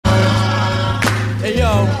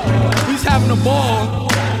He's having a ball,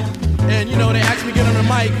 and you know they asked me to get on the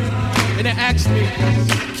mic, and they asked me,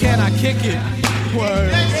 "Can I kick it?"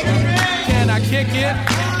 Word. Can I kick it?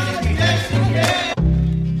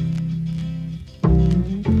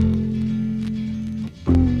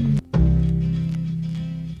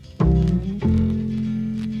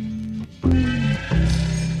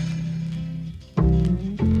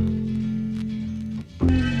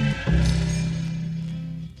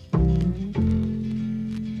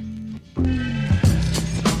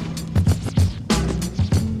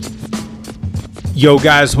 Yo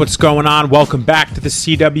guys, what's going on? Welcome back to the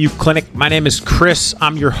CW Clinic. My name is Chris.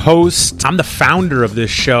 I'm your host. I'm the founder of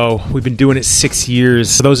this show. We've been doing it 6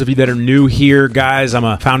 years. For those of you that are new here, guys, I'm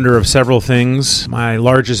a founder of several things. My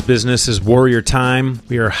largest business is Warrior Time.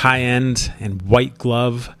 We are high-end and white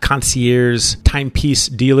glove concierge timepiece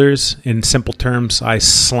dealers. In simple terms, I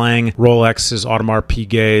slang Rolexes, Audemars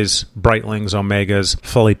Piguets, Breitlings, Omegas,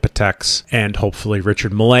 Philippe Pateks, and hopefully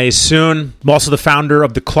Richard Mille soon. I'm also the founder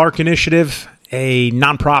of the Clark Initiative, a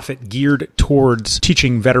nonprofit geared towards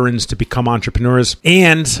teaching veterans to become entrepreneurs.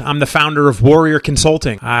 And I'm the founder of Warrior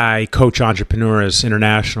Consulting. I coach entrepreneurs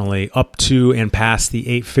internationally up to and past the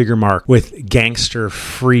 8-figure mark with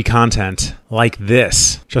gangster-free content like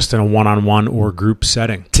this, just in a one-on-one or group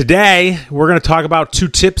setting. Today, we're going to talk about 2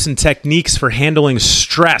 tips and techniques for handling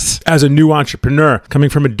stress as a new entrepreneur, coming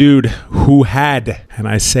from a dude who had, and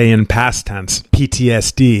I say in past tense,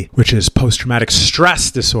 PTSD, which is post-traumatic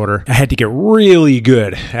stress disorder. I had to get really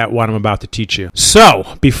good at what I'm about to teach you.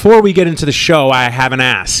 So, before we get into the show, I have an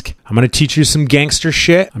ask. I'm going to teach you some gangster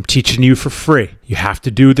shit. I'm teaching you for free. You have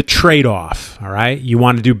to do the trade-off, all right? You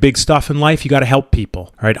want to do big stuff in life, you got to help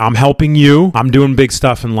people, all right? I'm helping you. I'm doing big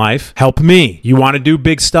stuff in life. Help me. You want to do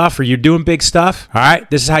big stuff or you're doing big stuff, all right?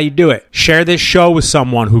 This is how you do it. Share this show with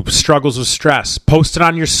someone who struggles with stress. Post it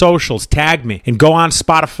on your socials. Tag me. And go on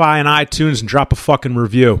Spotify and iTunes and drop a fucking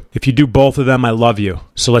review. If you do both of them, I love you.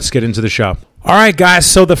 So let's get into the show. All right, guys.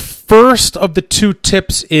 So the first of the 2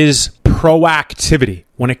 tips is proactivity.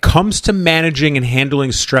 When it comes to managing and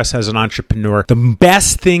handling stress as an entrepreneur, the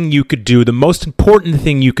best thing you could do, the most important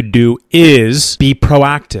thing you could do is be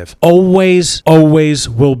proactive. Always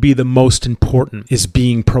will be the most important is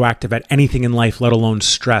being proactive at anything in life, let alone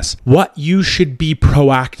stress. What you should be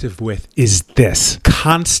proactive with is this: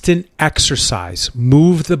 constant exercise.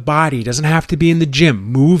 Move the body. It doesn't have to be in the gym.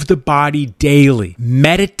 Move the body daily.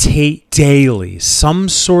 Meditate daily. Some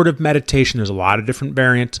sort of meditation. There's a lot of different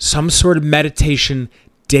variants. Some sort of meditation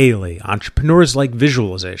daily. Entrepreneurs like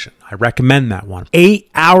visualization. I recommend that one. 8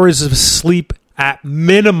 hours of sleep at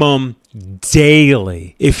minimum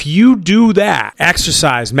daily. If you do that,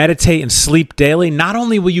 exercise, meditate, and sleep daily, not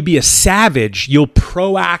only will you be a savage, you'll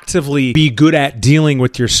proactively be good at dealing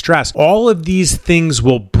with your stress. All of these things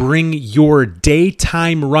will bring your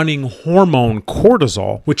daytime running hormone,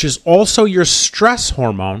 cortisol, which is also your stress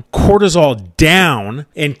hormone, cortisol, down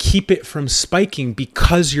and keep it from spiking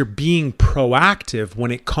because you're being proactive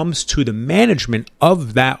when it comes to the management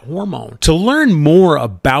of that hormone. To learn more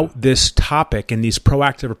about this topic and these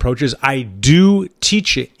proactive approaches, I do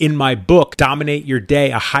teach it in my book, Dominate Your Day,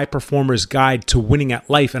 A High Performer's Guide to Winning at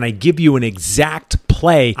Life. And I give you an exact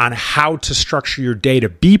play on how to structure your day to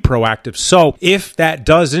be proactive. So if that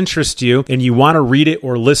does interest you and you want to read it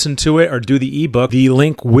or listen to it or do the ebook, the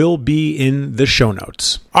link will be in the show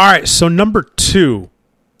notes. All right, so number 2,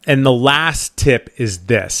 and the last tip is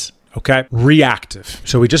this. Okay, reactive.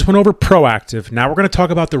 So we just went over proactive. Now we're going to talk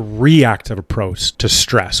about the reactive approach to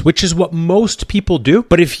stress, which is what most people do.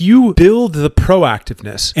 But if you build the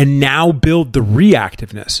proactiveness and now build the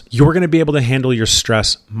reactiveness, you're going to be able to handle your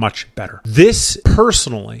stress much better. This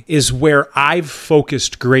personally is where I've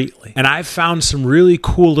focused greatly. And I've found some really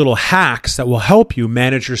cool little hacks that will help you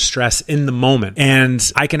manage your stress in the moment. And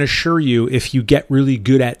I can assure you, if you get really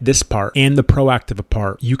good at this part and the proactive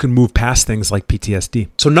part, you can move past things like PTSD.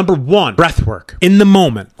 So number 1, breath work. In the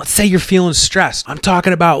moment, let's say you're feeling stressed. I'm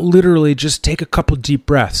talking about literally just take a couple deep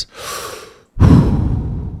breaths.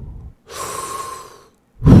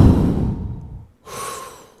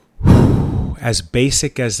 As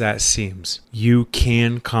basic as that seems, you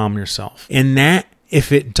can calm yourself. And that,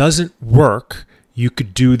 if it doesn't work, you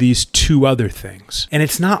could do these 2 other things. And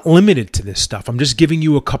it's not limited to this stuff. I'm just giving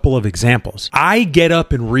you a couple of examples. I get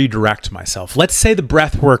up and redirect myself. Let's say the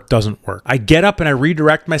breath work doesn't work. I get up and I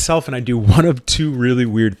redirect myself and I do one of 2 really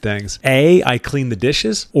weird things. A, I clean the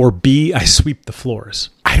dishes, or B, I sweep the floors.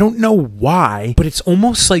 I don't know why, but it's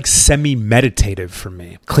almost like semi-meditative for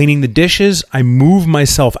me. Cleaning the dishes, I move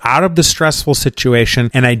myself out of the stressful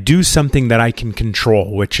situation and I do something that I can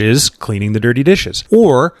control, which is cleaning the dirty dishes.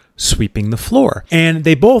 Or sweeping the floor. And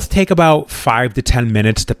they both take about 5 to 10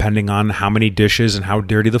 minutes, depending on how many dishes and how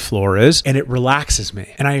dirty the floor is. And it relaxes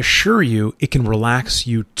me. And I assure you, it can relax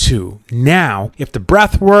you too. Now, if the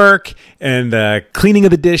breath work and the cleaning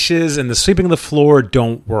of the dishes and the sweeping of the floor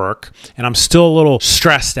don't work, and I'm still a little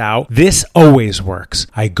stressed out, this always works.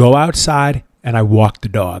 I go outside and I walk the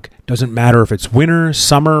dog. Doesn't matter if it's winter,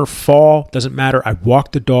 summer, fall, doesn't matter. I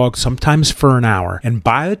walk the dog sometimes for an hour. And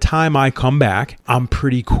by the time I come back, I'm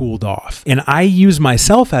pretty cooled off. And I use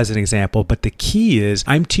myself as an example, but the key is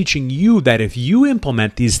I'm teaching you that if you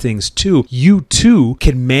implement these things too, you too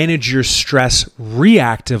can manage your stress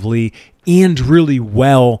reactively and really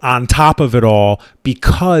well on top of it all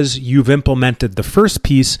because you've implemented the first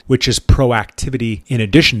piece, which is proactivity in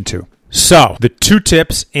addition to. So, the 2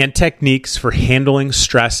 tips and techniques for handling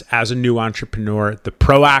stress as a new entrepreneur, the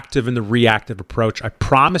proactive and the reactive approach. I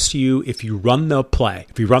promise you, if you run the play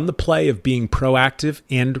of being proactive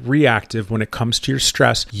and reactive when it comes to your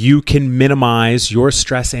stress, you can minimize your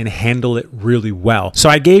stress and handle it really well. So,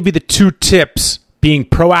 I gave you the 2 tips, being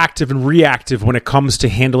proactive and reactive when it comes to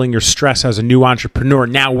handling your stress as a new entrepreneur.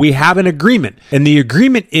 Now, we have an agreement, and the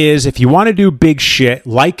agreement is if you want to do big shit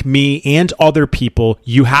like me and other people,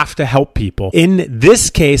 you have to help people. In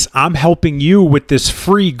this case, I'm helping you with this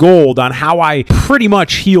free gold on how I pretty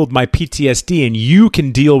much healed my PTSD, and you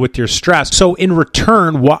can deal with your stress. So in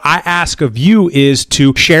return, what I ask of you is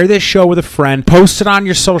to share this show with a friend, post it on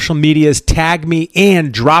your social medias, tag me,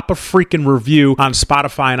 and drop a freaking review on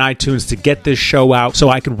Spotify and iTunes to get this show out so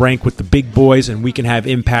I can rank with the big boys and we can have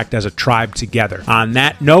impact as a tribe together. On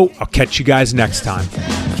that note, I'll catch you guys next time.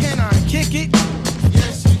 Can I kick it?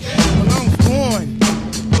 Yes, you can. Well, I'm going.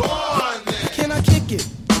 Go on, man. Can I kick it?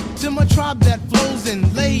 To my tribe that flows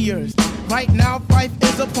in layers. Right now, Fife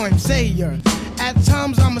is a poem sayer. At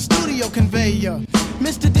times, I'm a studio conveyor.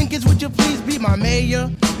 Mr. Dinkins, would you please be my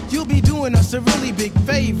mayor? You'll be doing us a really big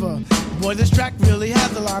favor. Boy, this track really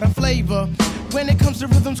has a lot of flavor. When it comes to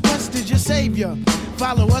Rhythm's Quest is your savior.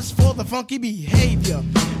 Follow us for the funky behavior.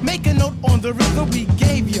 Make a note on the rhythm we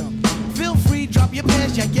gave you. Feel free, drop your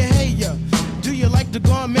pants, yeah, hey, yeah. Do you like the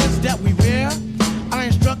garments that we wear? I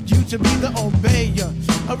instruct you to be the obeyer.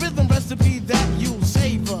 A rhythm recipe that you'll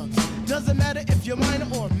savor. Doesn't matter if you're minor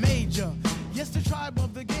or